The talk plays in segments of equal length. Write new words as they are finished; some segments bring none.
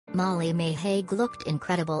Molly-Mae Hague looked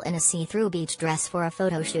incredible in a see-through beach dress for a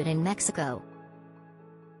photoshoot in Mexico.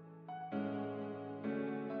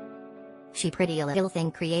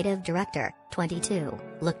 Prettylittlething creative director, 22,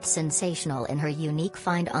 looked sensational in her unique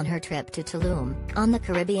find on her trip to Tulum, on the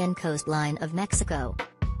Caribbean coastline of Mexico.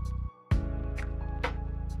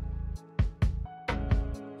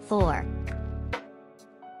 4.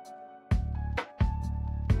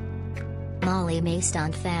 Molly-Mae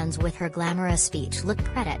stunned fans with her glamorous beach look.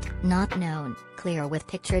 Credit not known, clear with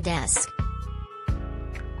picture desk.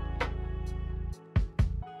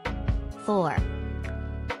 4.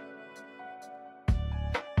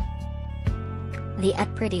 The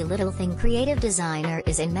Prettylittlething creative designer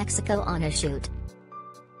is in Mexico on a shoot.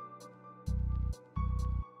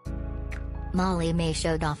 Molly-Mae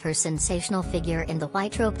showed off her sensational figure in the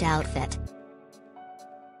white roped outfit.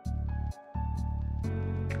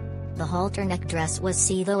 The halterneck dress was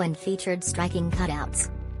see-through and featured striking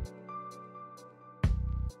cutouts.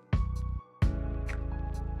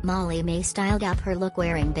 Molly-Mae styled up her look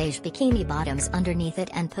wearing beige bikini bottoms underneath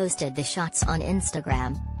it and posted the shots on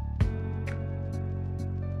Instagram.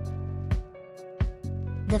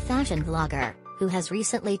 The fashion vlogger, who has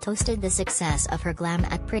recently toasted the success of her glam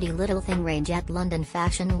at Prettylittlething range at London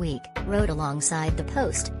Fashion Week, wrote alongside the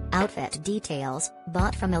post, "Outfit details,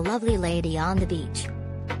 bought from a lovely lady on the beach."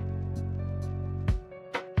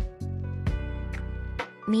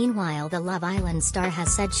 Meanwhile, the Love Island star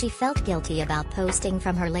has said she felt guilty about posting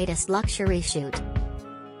from her latest luxury shoot.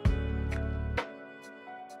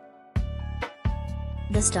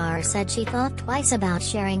 The star said she thought twice about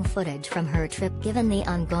sharing footage from her trip given the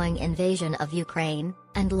ongoing invasion of Ukraine,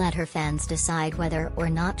 and let her fans decide whether or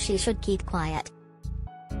not she should keep quiet.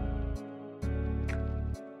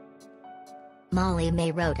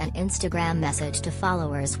 Molly-Mae wrote an Instagram message to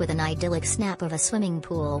followers with an idyllic snap of a swimming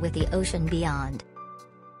pool with the ocean beyond.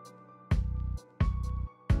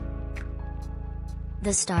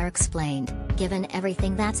 The star explained, "Given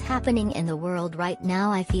everything that's happening in the world right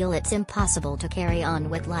now, I feel it's impossible to carry on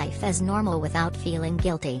with life as normal without feeling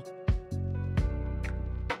guilty.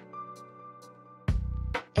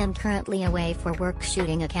 I'm currently away for work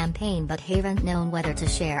shooting a campaign but haven't known whether to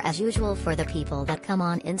share as usual for the people that come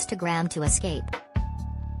on Instagram to escape."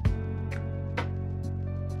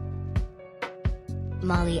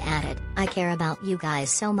 Molly added, "I care about you guys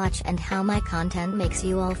so much and how my content makes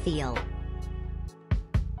you all feel."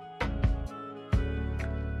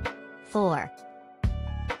 4.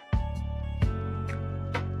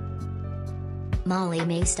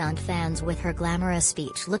 Molly-Mae stunned fans with her glamorous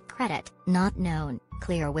beach look. Credit not known,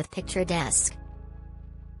 clear with picture desk.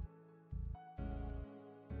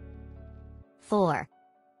 4.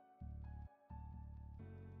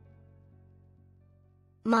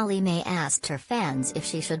 Molly-Mae asked her fans if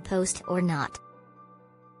she should post or not.